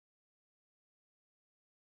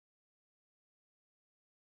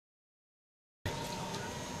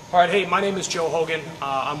All right, hey, my name is Joe Hogan.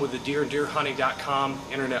 I'm with the deerhunting.com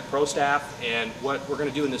Internet Pro Staff, and what we're going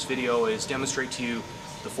to do in this video is demonstrate to you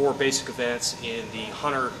the 4 basic events in the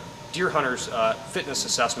deer hunter's fitness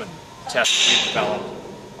assessment test we've developed.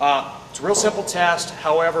 It's a real simple test.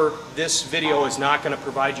 However, this video is not going to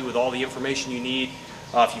provide you with all the information you need.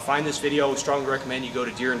 If you find this video, we strongly recommend you go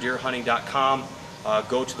to deerhunting.com,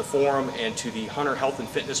 go to the forum and to the Hunter Health and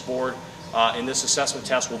Fitness Board. And this assessment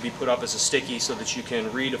test will be put up as a sticky so that you can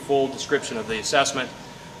read a full description of the assessment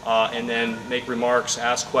and then make remarks,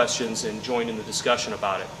 ask questions, and join in the discussion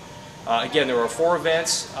about it. Again, there are 4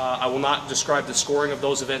 events. I will not describe the scoring of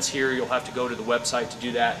those events here. You'll have to go to the website to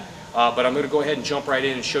do that. But I'm going to go ahead and jump right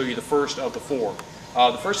in and show you the first of the 4.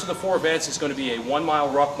 The first of the 4 events is going to be a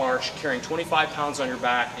 1-mile ruck march carrying 25 pounds on your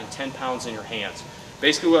back and 10 pounds in your hands.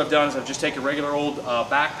 Basically what I've done is I've just taken a regular old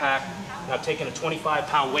backpack, and I've taken a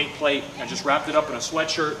 25-pound weight plate and just wrapped it up in a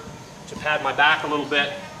sweatshirt to pad my back a little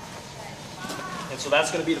bit. And so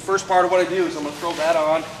that's going to be the first part of what I do is I'm going to throw that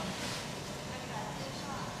on.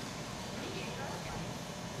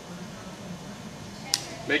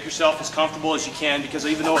 Make yourself as comfortable as you can, because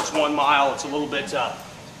even though it's 1 mile, it's a little bit,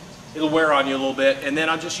 it'll wear on you a little bit. And then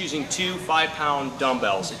I'm just using 2 5-pound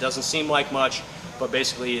dumbbells. It doesn't seem like much, but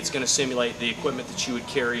basically it's going to simulate the equipment that you would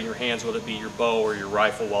carry in your hands, whether it be your bow or your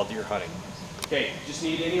rifle while deer hunting. Okay, just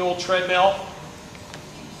need any old treadmill.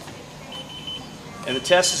 And the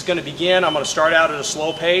test is going to begin. I'm going to start out at a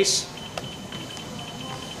slow pace,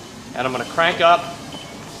 and I'm going to crank up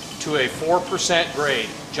to a 4% grade.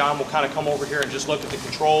 John will kind of come over here and just look at the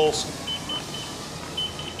controls.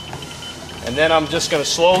 And then I'm just going to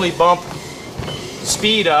slowly bump the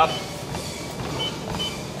speed up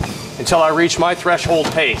until I reach my threshold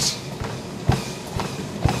pace.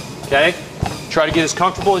 Okay? Try to get as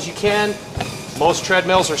comfortable as you can. Most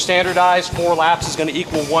treadmills are standardized. 4 laps is going to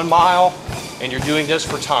equal 1 mile, and you're doing this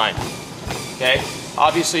for time. Okay?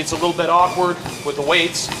 Obviously it's a little bit awkward with the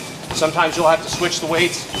weights. Sometimes you'll have to switch the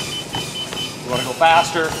weights. You want to go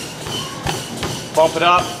faster, bump it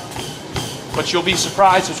up, but you'll be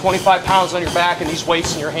surprised with 25 pounds on your back and these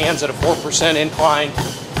weights in your hands at a 4% incline,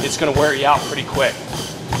 it's going to wear you out pretty quick.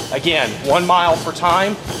 Again, 1 mile for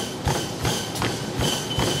time.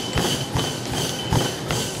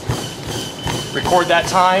 Record that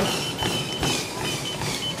time,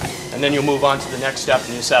 and then you'll move on to the next step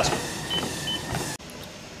in the assessment.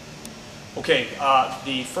 Okay,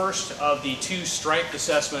 the first of the 2 strength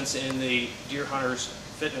assessments in the deer hunter's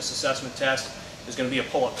fitness assessment test is going to be a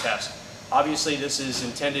pull-up test. Obviously, this is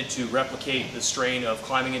intended to replicate the strain of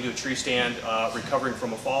climbing into a tree stand, recovering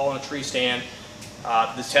from a fall on a tree stand.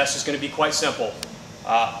 This test is going to be quite simple.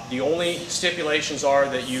 The only stipulations are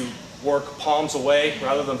that you work palms away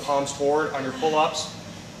rather than palms toward on your pull-ups.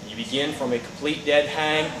 You begin from a complete dead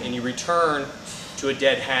hang and you return to a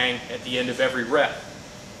dead hang at the end of every rep.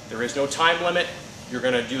 There is no time limit. You're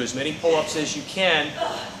going to do as many pull-ups as you can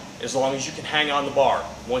as long as you can hang on the bar.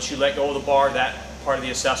 Once you let go of the bar, that part of the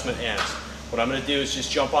assessment ends. What I'm going to do is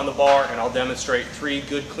just jump on the bar and I'll demonstrate 3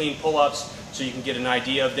 good clean pull-ups so you can get an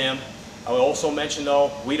idea of them. I will also mention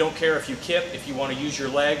though, we don't care if you kip, if you want to use your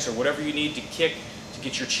legs or whatever you need to kick to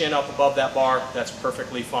get your chin up above that bar, that's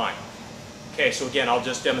perfectly fine. Okay, so again, I'll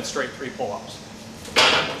just demonstrate 3 pull-ups.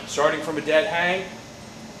 Starting from a dead hang,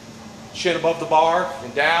 chin above the bar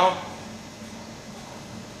and down.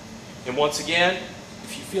 And once again,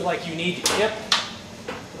 if you feel like you need to kip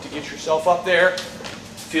to get yourself up there,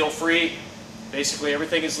 feel free. Basically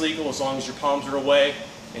everything is legal as long as your palms are away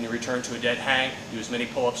and you return to a dead hang. Do as many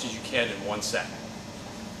pull-ups as you can in 1 set.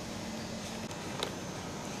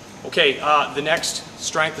 Okay, the next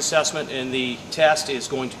strength assessment in the test is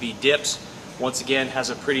going to be dips. Once again, has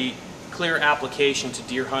a pretty clear application to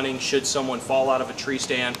deer hunting should someone fall out of a tree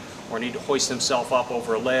stand or need to hoist themselves up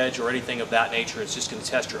over a ledge or anything of that nature. It's just going to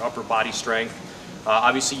test your upper body strength.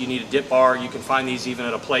 Obviously you need a dip bar. You can find these even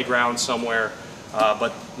at a playground somewhere,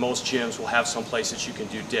 but most gyms will have some place that you can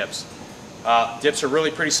do dips. Dips are really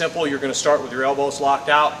pretty simple. You're going to start with your elbows locked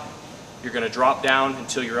out. You're going to drop down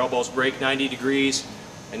until your elbows break 90 degrees,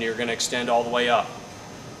 and you're going to extend all the way up.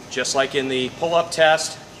 Just like in the pull-up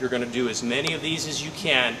test, you're going to do as many of these as you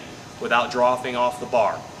can without dropping off the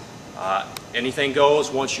bar. Anything goes.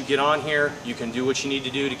 Once you get on here, you can do what you need to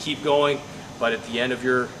do to keep going, but at the end of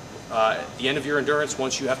your endurance,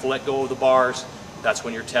 once you have to let go of the bars, that's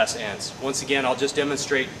when your test ends. Once again, I'll just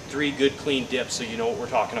demonstrate 3 good clean dips so you know what we're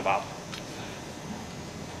talking about.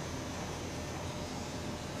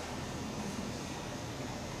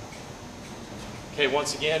 Okay,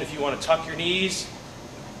 once again, if you want to tuck your knees,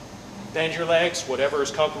 bend your legs, whatever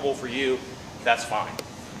is comfortable for you, that's fine.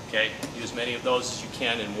 Okay, do as many of those as you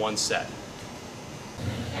can in 1 set.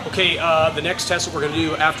 Okay, the next test that we're going to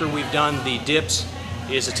do after we've done the dips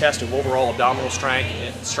is a test of overall abdominal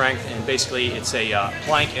strength, and basically it's a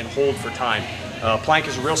plank and hold for time. Plank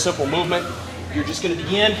is a real simple movement. You're just going to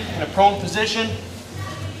begin in a prone position.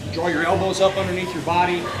 Draw your elbows up underneath your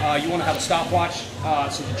body. You want to have a stopwatch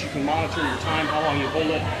so that you can monitor your time, how long you hold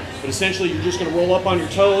it. But essentially you're just going to roll up on your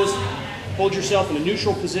toes, hold yourself in a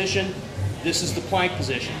neutral position. This is the plank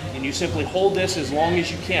position, and you simply hold this as long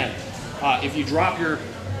as you can. If you drop your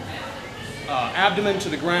abdomen to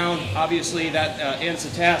the ground, obviously that ends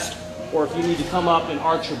the test. Or if you need to come up and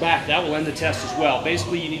arch your back, that will end the test as well.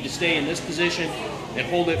 Basically, you need to stay in this position and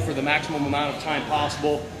hold it for the maximum amount of time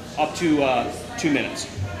possible, up to 2 minutes.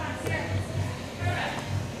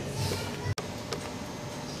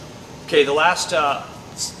 Okay, the last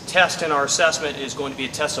test in our assessment is going to be a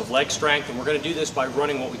test of leg strength, and we're going to do this by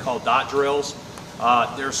running what we call dot drills.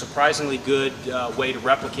 They're a surprisingly good way to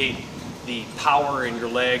replicate the power in your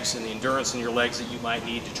legs and the endurance in your legs that you might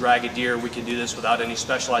need to drag a deer. We can do this without any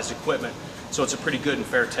specialized equipment, so it's a pretty good and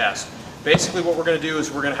fair test. Basically what we're going to do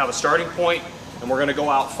is we're going to have a starting point and we're going to go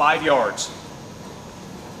out 5 yards.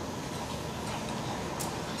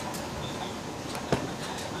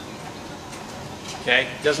 Okay,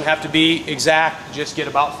 it doesn't have to be exact, just get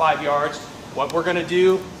about 5 yards. What we're going to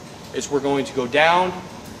do is we're going to go down,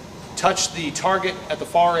 touch the target at the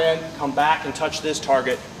far end, come back and touch this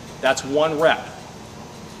target. That's 1 rep.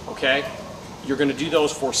 Okay? You're going to do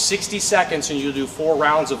those for 60 seconds and you'll do 4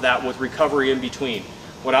 rounds of that with recovery in between.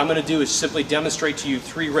 What I'm going to do is simply demonstrate to you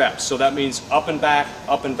 3 reps. So that means up and back,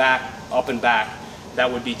 up and back, up and back.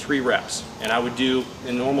 That would be 3 reps. And I would do,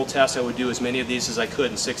 in a normal test, I would do as many of these as I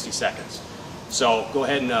could in 60 seconds. So go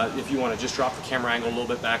ahead and if you want to just drop the camera angle a little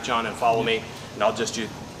bit back, John, and follow me, and I'll just do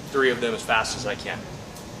 3 of them as fast as I can.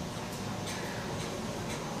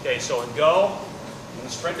 Okay, so and go. I'm going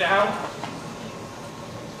to sprint down.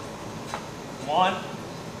 1,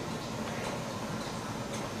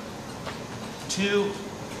 2,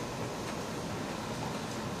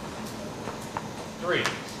 3.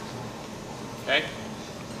 Okay.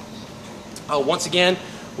 Once again,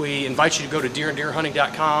 we invite you to go to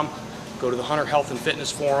deeranddeerhunting.com, go to the Hunter Health and Fitness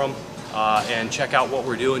Forum, and check out what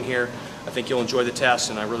we're doing here. I think you'll enjoy the test,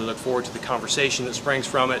 and I really look forward to the conversation that springs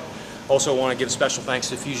from it. Also want to give special thanks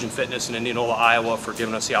to Fusion Fitness in Indianola, Iowa for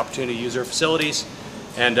giving us the opportunity to use their facilities,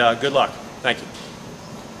 and good luck. Thank you.